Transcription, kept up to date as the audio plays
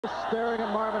Staring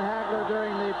at Marvin Hagler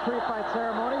during the pre-fight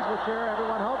ceremonies, which here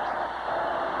everyone hopes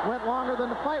went longer than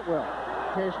the fight will.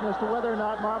 Indication as to whether or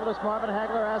not Marvelous Marvin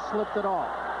Hagler has slipped at all.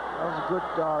 That was a good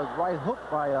right hook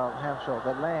by Hamsho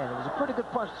that land. It was a pretty good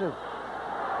punch too.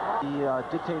 He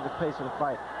dictated the pace of the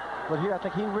fight. But here I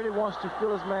think he really wants to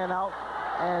feel his man out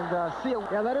and see it.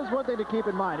 Yeah, that is one thing to keep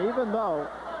in mind. Even though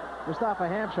Mustafa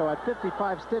Hamsho had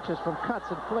 55 stitches from cuts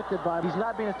inflicted by... He's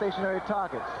not being a stationary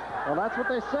target. Well, that's what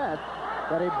they said,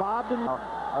 that he bobbed and...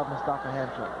 of Mustafa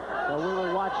Hamsho. So we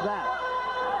will watch that.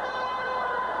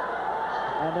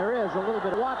 And there is a little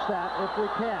bit of watch that if we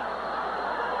can.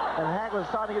 And Hagler is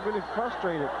starting to get really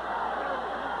frustrated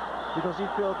because he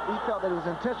felt that it was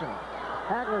intentional.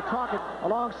 Hagler talking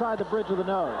alongside the bridge of the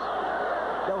nose.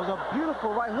 That was a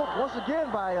beautiful right hook once again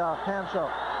by Hamsho.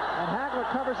 And Hagler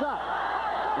covers up.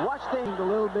 Watch things. A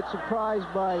little bit surprised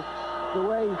by the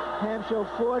way Hamsho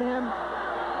fought him.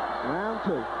 Round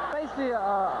two. They see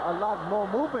a lot more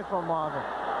movement from Marvin.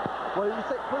 Well, you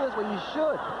say, put it this way, you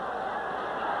should.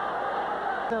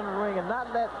 In the ring and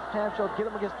not let Hamsho get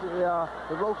him against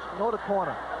the ropes nor the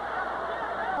corner.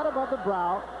 Not above the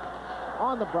brow,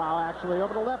 on the brow actually,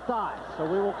 over the left eye. So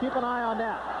we will keep an eye on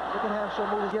that. Look at Hamsho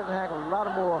move. He's giving Hagler a lot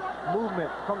of more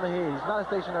movement from the head. He's not a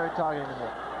stationary target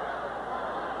anymore.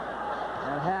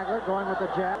 And Hagler going with the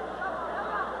jab.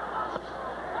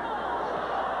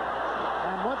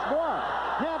 And once more,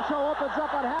 Hamsho opens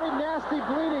up on having nasty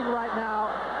bleeding right now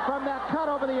from that cut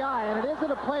over the eye, and it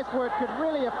isn't a place where it could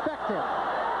really affect him.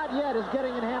 Not yet is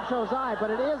getting in Hamsho's eye, but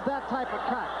it is that type of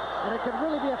cut, and it could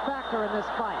really be a factor in this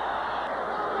fight.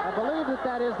 I believe that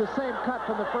that is the same cut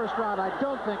from the first round. I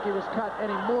don't think he was cut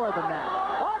any more than that.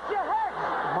 Watch your head!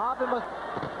 Marvin must...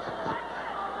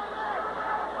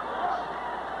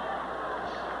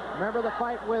 Remember the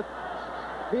fight with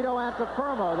Vito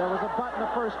Antifermo? There was a butt in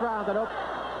the first round that opened.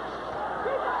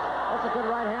 That's a good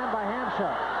right hand by Hamsho.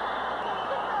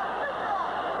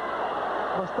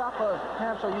 Mustafa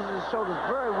Hamsho uses his shoulders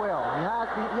very well. He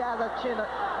has that chin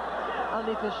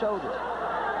underneath his shoulders.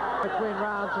 Between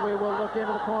rounds, we will look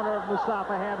into the corner of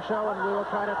Mustafa Hamsho and we will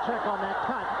try to check on that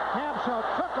cut. Hamsho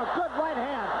took a good right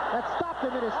hand that stopped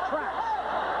him in his tracks.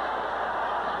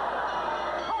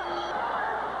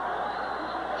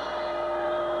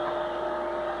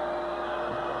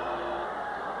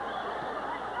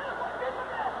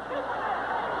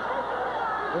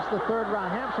 This is the third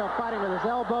round. Hamsho fighting with his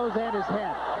elbows and his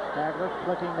head. Hagler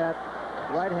flicking that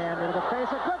right hand into the face.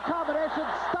 A good combination,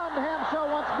 stunned Hamsho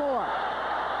once more.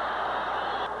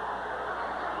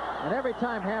 And every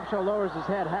time Hamsho lowers his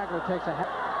head, Hagler takes a...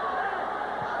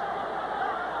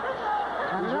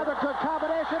 And another good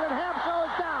combination, and Hamsho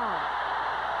is down.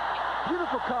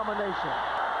 Beautiful combination.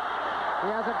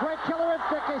 He has a great killer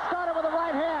instinct. He started with a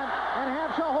right hand, and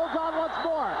Hamsho holds on once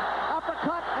more.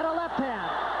 Uppercut and a left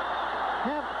hand.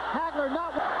 Hagler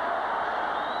not...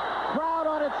 Crowd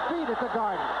on its feet at the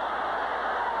Garden.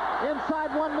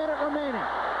 Inside 1 minute remaining.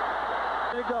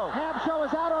 There you go. Hamsho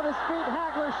is out on his feet.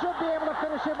 Hagler should be able to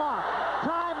finish him off.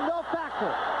 Time, no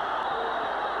factor.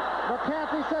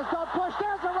 McCarthy says, don't push.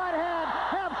 There's the right hand.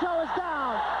 Hamsho is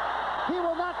down. He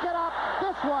will not get up.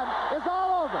 This one is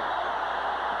all over.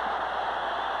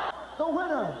 The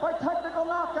winner by technical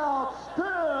knockout,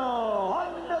 still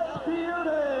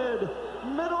undisputed,